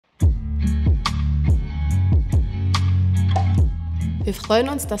Wir freuen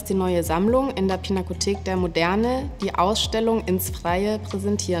uns, dass die neue Sammlung in der Pinakothek der Moderne die Ausstellung Ins Freie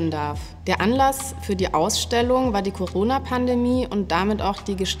präsentieren darf. Der Anlass für die Ausstellung war die Corona-Pandemie und damit auch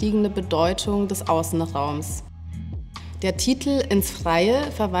die gestiegene Bedeutung des Außenraums. Der Titel Ins Freie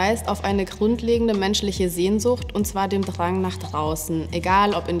verweist auf eine grundlegende menschliche Sehnsucht, und zwar dem Drang nach draußen,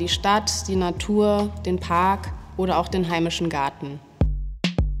 egal ob in die Stadt, die Natur, den Park oder auch den heimischen Garten.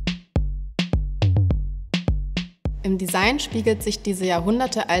 Im Design spiegelt sich diese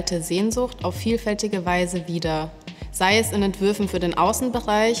jahrhundertealte Sehnsucht auf vielfältige Weise wider, sei es in Entwürfen für den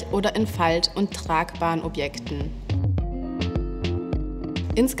Außenbereich oder in Falt- und tragbaren Objekten.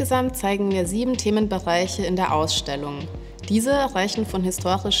 Insgesamt zeigen wir 7 Themenbereiche in der Ausstellung. Diese reichen von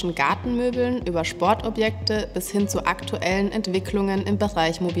historischen Gartenmöbeln über Sportobjekte bis hin zu aktuellen Entwicklungen im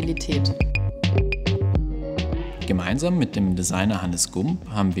Bereich Mobilität. Gemeinsam mit dem Designer Hannes Gump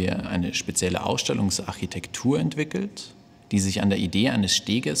haben wir eine spezielle Ausstellungsarchitektur entwickelt, die sich an der Idee eines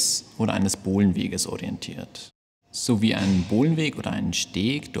Steges oder eines Bohlenweges orientiert. So wie ein Bohlenweg oder ein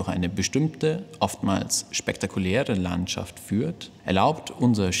Steg durch eine bestimmte, oftmals spektakuläre Landschaft führt, erlaubt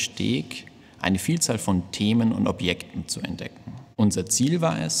unser Steg eine Vielzahl von Themen und Objekten zu entdecken. Unser Ziel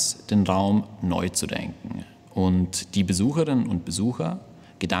war es, den Raum neu zu denken und die Besucherinnen und Besucher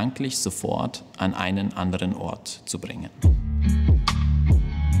gedanklich sofort an einen anderen Ort zu bringen.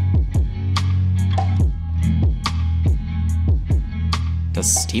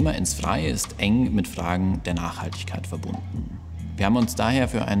 Das Thema Ins Freie ist eng mit Fragen der Nachhaltigkeit verbunden. Wir haben uns daher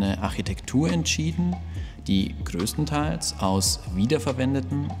für eine Architektur entschieden, die größtenteils aus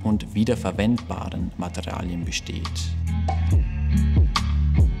wiederverwendeten und wiederverwendbaren Materialien besteht.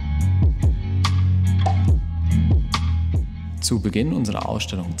 Zu Beginn unserer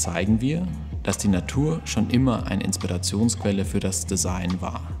Ausstellung zeigen wir, dass die Natur schon immer eine Inspirationsquelle für das Design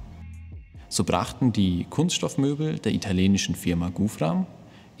war. So brachten die Kunststoffmöbel der italienischen Firma Gufram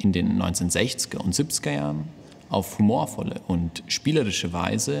in den 1960er und 70er Jahren auf humorvolle und spielerische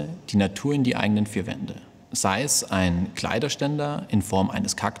Weise die Natur in die eigenen 4 Wände. Sei es ein Kleiderständer in Form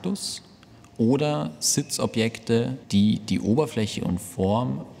eines Kaktus oder Sitzobjekte, die die Oberfläche und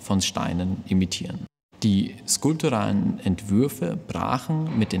Form von Steinen imitieren. Die skulpturalen Entwürfe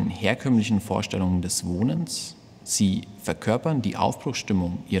brachen mit den herkömmlichen Vorstellungen des Wohnens. Sie verkörpern die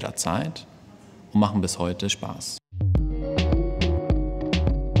Aufbruchsstimmung ihrer Zeit und machen bis heute Spaß.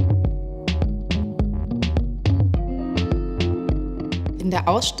 In der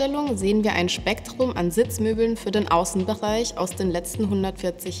Ausstellung sehen wir ein Spektrum an Sitzmöbeln für den Außenbereich aus den letzten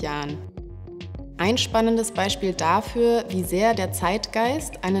 140 Jahren. Ein spannendes Beispiel dafür, wie sehr der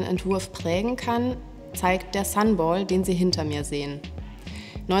Zeitgeist einen Entwurf prägen kann, zeigt der Sunball, den Sie hinter mir sehen.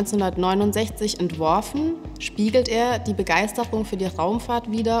 1969 entworfen, spiegelt er die Begeisterung für die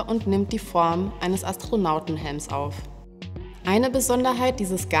Raumfahrt wider und nimmt die Form eines Astronautenhelms auf. Eine Besonderheit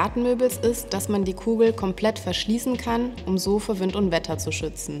dieses Gartenmöbels ist, dass man die Kugel komplett verschließen kann, um so vor Wind und Wetter zu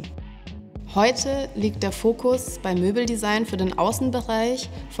schützen. Heute liegt der Fokus beim Möbeldesign für den Außenbereich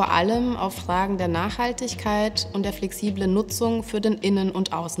vor allem auf Fragen der Nachhaltigkeit und der flexiblen Nutzung für den Innen-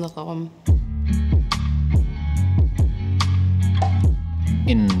 und Außenraum.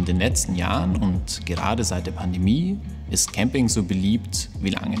 In den letzten Jahren und gerade seit der Pandemie ist Camping so beliebt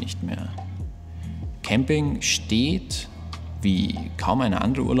wie lange nicht mehr. Camping steht, wie kaum eine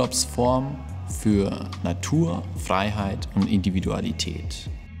andere Urlaubsform, für Natur, Freiheit und Individualität.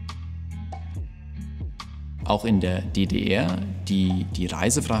 Auch in der DDR, die die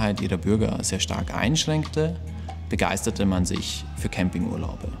Reisefreiheit ihrer Bürger sehr stark einschränkte, begeisterte man sich für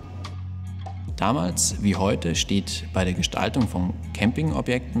Campingurlaube. Damals wie heute steht bei der Gestaltung von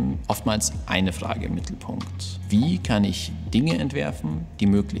Campingobjekten oftmals eine Frage im Mittelpunkt. Wie kann ich Dinge entwerfen, die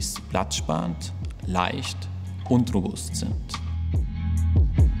möglichst platzsparend, leicht und robust sind?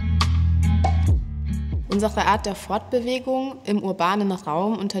 Unsere Art der Fortbewegung im urbanen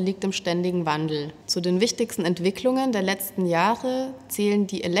Raum unterliegt dem ständigen Wandel. Zu den wichtigsten Entwicklungen der letzten Jahre zählen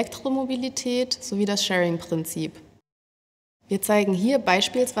die Elektromobilität sowie das Sharing-Prinzip. Wir zeigen hier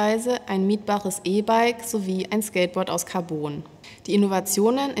beispielsweise ein mietbares E-Bike sowie ein Skateboard aus Carbon. Die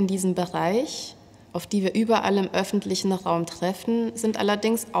Innovationen in diesem Bereich, auf die wir überall im öffentlichen Raum treffen, sind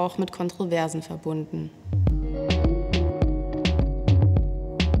allerdings auch mit Kontroversen verbunden.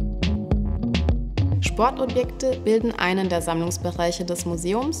 Sportobjekte bilden einen der Sammlungsbereiche des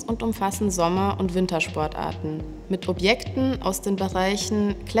Museums und umfassen Sommer- und Wintersportarten. Mit Objekten aus den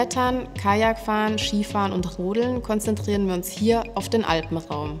Bereichen Klettern, Kajakfahren, Skifahren und Rodeln konzentrieren wir uns hier auf den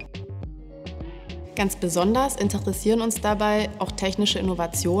Alpenraum. Ganz besonders interessieren uns dabei auch technische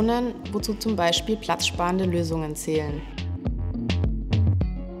Innovationen, wozu zum Beispiel platzsparende Lösungen zählen.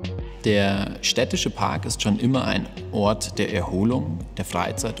 Der städtische Park ist schon immer ein Ort der Erholung, der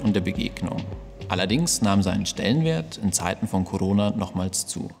Freizeit und der Begegnung. Allerdings nahm sein Stellenwert in Zeiten von Corona nochmals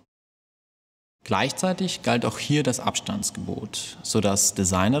zu. Gleichzeitig galt auch hier das Abstandsgebot, sodass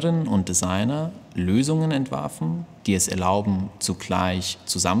Designerinnen und Designer Lösungen entwarfen, die es erlauben, zugleich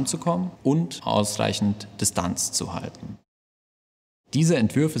zusammenzukommen und ausreichend Distanz zu halten. Diese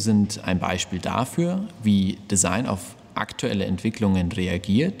Entwürfe sind ein Beispiel dafür, wie Design auf aktuelle Entwicklungen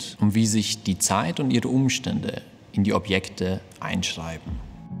reagiert und wie sich die Zeit und ihre Umstände in die Objekte einschreiben.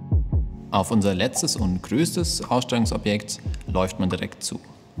 Auf unser letztes und größtes Ausstellungsobjekt läuft man direkt zu.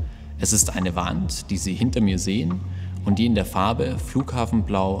 Es ist eine Wand, die Sie hinter mir sehen und die in der Farbe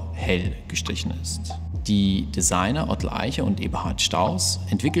Flughafenblau hell gestrichen ist. Die Designer Otto Eicher und Eberhard Staus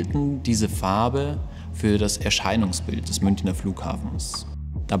entwickelten diese Farbe für das Erscheinungsbild des Münchner Flughafens.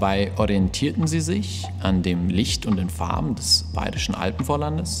 Dabei orientierten sie sich an dem Licht und den Farben des Bayerischen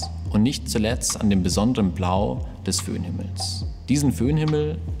Alpenvorlandes und nicht zuletzt an dem besonderen Blau des Föhnhimmels. Diesen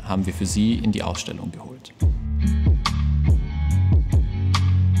Föhnhimmel haben wir für Sie in die Ausstellung geholt.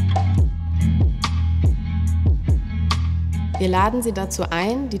 Wir laden Sie dazu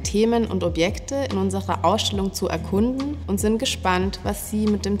ein, die Themen und Objekte in unserer Ausstellung zu erkunden und sind gespannt, was Sie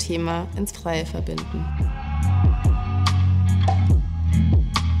mit dem Thema ins Freie verbinden.